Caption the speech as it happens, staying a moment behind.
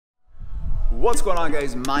What's going on,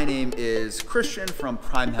 guys? My name is Christian from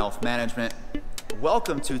Prime Health Management.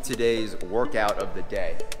 Welcome to today's workout of the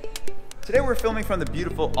day. Today we're filming from the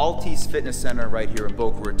beautiful Altis Fitness Center right here in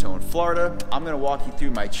Boca Raton, Florida. I'm gonna walk you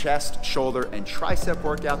through my chest, shoulder, and tricep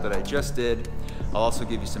workout that I just did. I'll also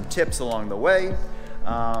give you some tips along the way.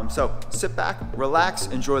 So sit back, relax,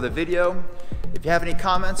 enjoy the video. If you have any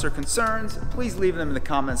comments or concerns, please leave them in the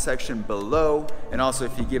comment section below. And also,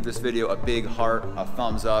 if you give this video a big heart, a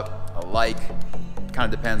thumbs up, a like,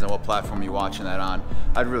 kind of depends on what platform you're watching that on,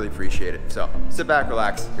 I'd really appreciate it. So sit back,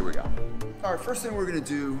 relax, here we go. All right, first thing we're gonna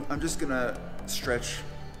do, I'm just gonna stretch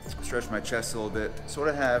my chest a little bit. So what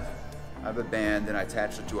I have a band and I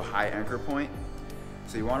attach it to a high anchor point.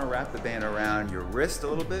 So you wanna wrap the band around your wrist a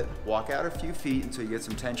little bit, walk out a few feet until you get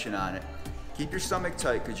some tension on it. Keep your stomach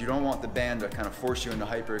tight because you don't want the band to kind of force you into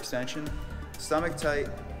hyperextension. Stomach tight.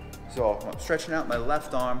 So I'm stretching out my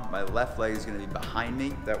left arm, my left leg is gonna be behind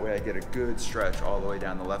me. That way I get a good stretch all the way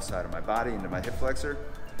down the left side of my body into my hip flexor.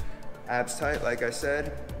 Abs tight, like I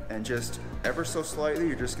said, and just ever so slightly,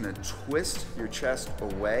 you're just gonna twist your chest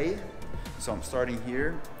away. So I'm starting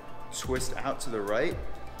here, twist out to the right,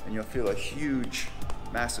 and you'll feel a huge,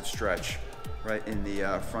 massive stretch right in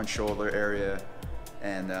the front shoulder area.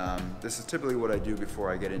 And this is typically what I do before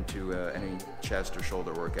I get into any chest or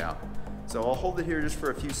shoulder workout. So I'll hold it here just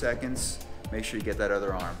for a few seconds. Make sure you get that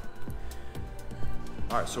other arm.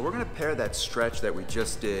 All right, so we're gonna pair that stretch that we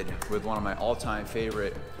just did with one of my all-time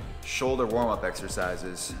favorite shoulder warm-up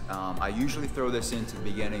exercises. I usually throw this into the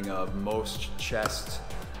beginning of most chest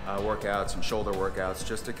workouts and shoulder workouts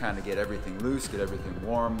just to kind of get everything loose, get everything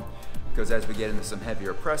warm. Because as we get into some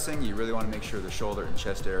heavier pressing, you really want to make sure the shoulder and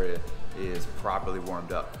chest area is properly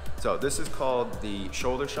warmed up. So this is called the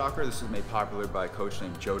shoulder shocker. This was made popular by a coach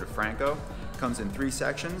named Joe DeFranco. It comes in 3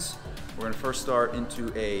 sections. We're going to first start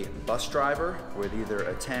into a bus driver with either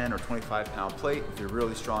a 10 or 25 pound plate. If you're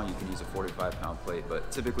really strong, you can use a 45 pound plate,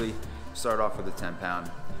 but typically start off with a 10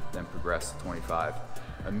 pound, then progress to 25.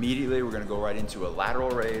 Immediately, we're going to go right into a lateral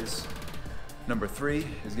raise. Number 3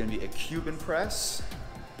 is going to be a Cuban press.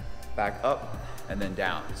 Back up and then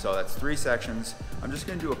down. So that's 3 sections. I'm just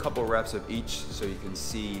gonna do a couple reps of each so you can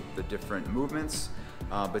see the different movements.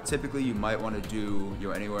 But typically you might wanna do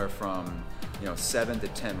anywhere from 7 to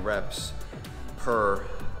 10 reps per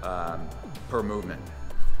movement.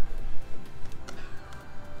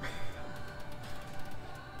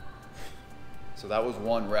 So that was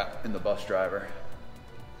 1 rep in the bus driver.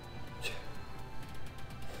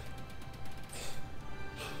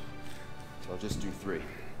 So I'll just do 3.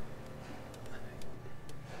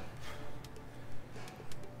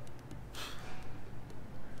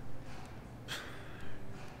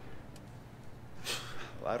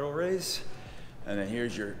 Lateral raise, and then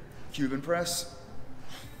here's your Cuban press.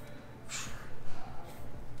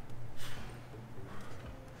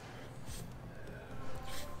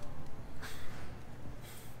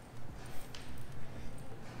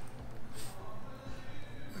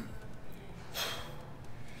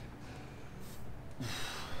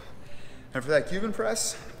 And for that Cuban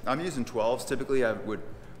press, I'm using 12s. Typically I would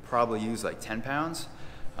probably use like 10 pounds,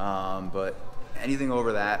 but anything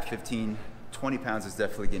over that, 15, 20 pounds is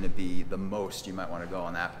definitely going to be the most you might want to go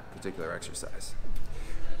on that particular exercise.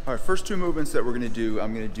 All right, first 2 movements that we're going to do,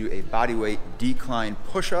 I'm going to do a bodyweight decline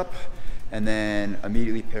push-up and then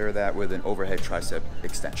immediately pair that with an overhead tricep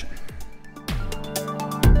extension.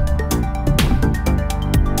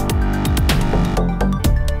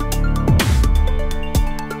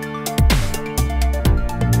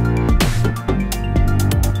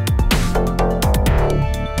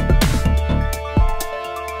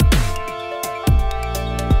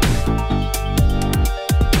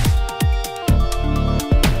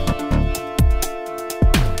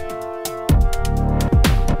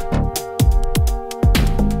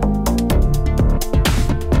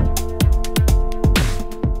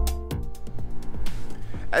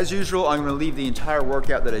 As usual, I'm gonna leave the entire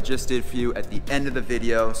workout that I just did for you at the end of the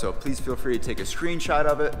video, so please feel free to take a screenshot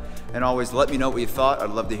of it, and always let me know what you thought. I'd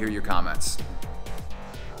love to hear your comments.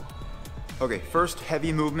 Okay, first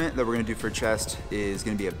heavy movement that we're gonna do for chest is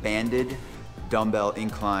gonna be a banded dumbbell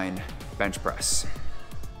incline bench press.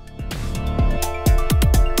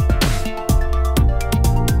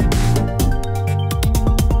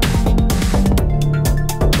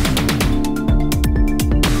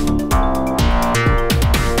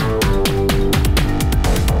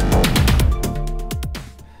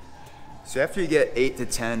 So after you get 8 to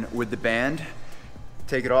 10 with the band,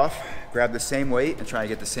 take it off, grab the same weight, and try to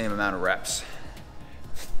get the same amount of reps.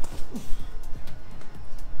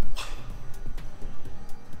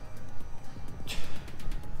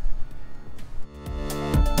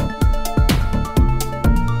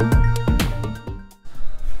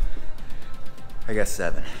 I guess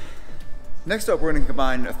 7. Next up, we're gonna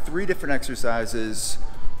combine 3 different exercises.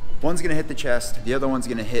 One's gonna hit the chest, the other one's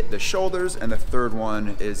gonna hit the shoulders, and the third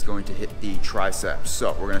one is going to hit the triceps.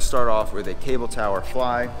 So we're gonna start off with a cable tower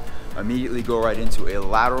fly, immediately go right into a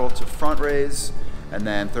lateral to front raise, and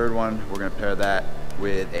then third one, we're gonna pair that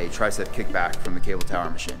with a tricep kickback from the cable tower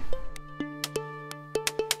machine.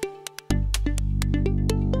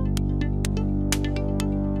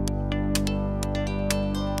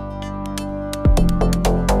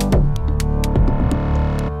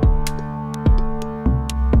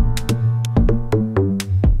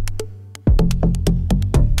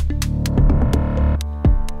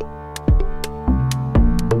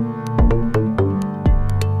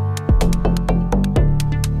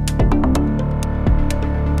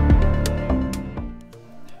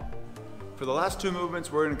 For the last 2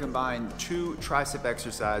 movements, we're gonna combine 2 tricep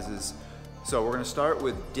exercises. So we're gonna start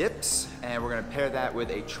with dips, and we're gonna pair that with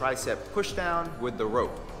a tricep push down with the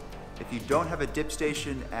rope. If you don't have a dip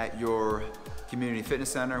station at your community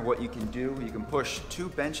fitness center, what you can do, you can push 2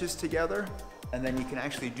 benches together, and then you can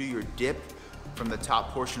actually do your dip from the top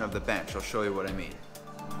portion of the bench. I'll show you what I mean.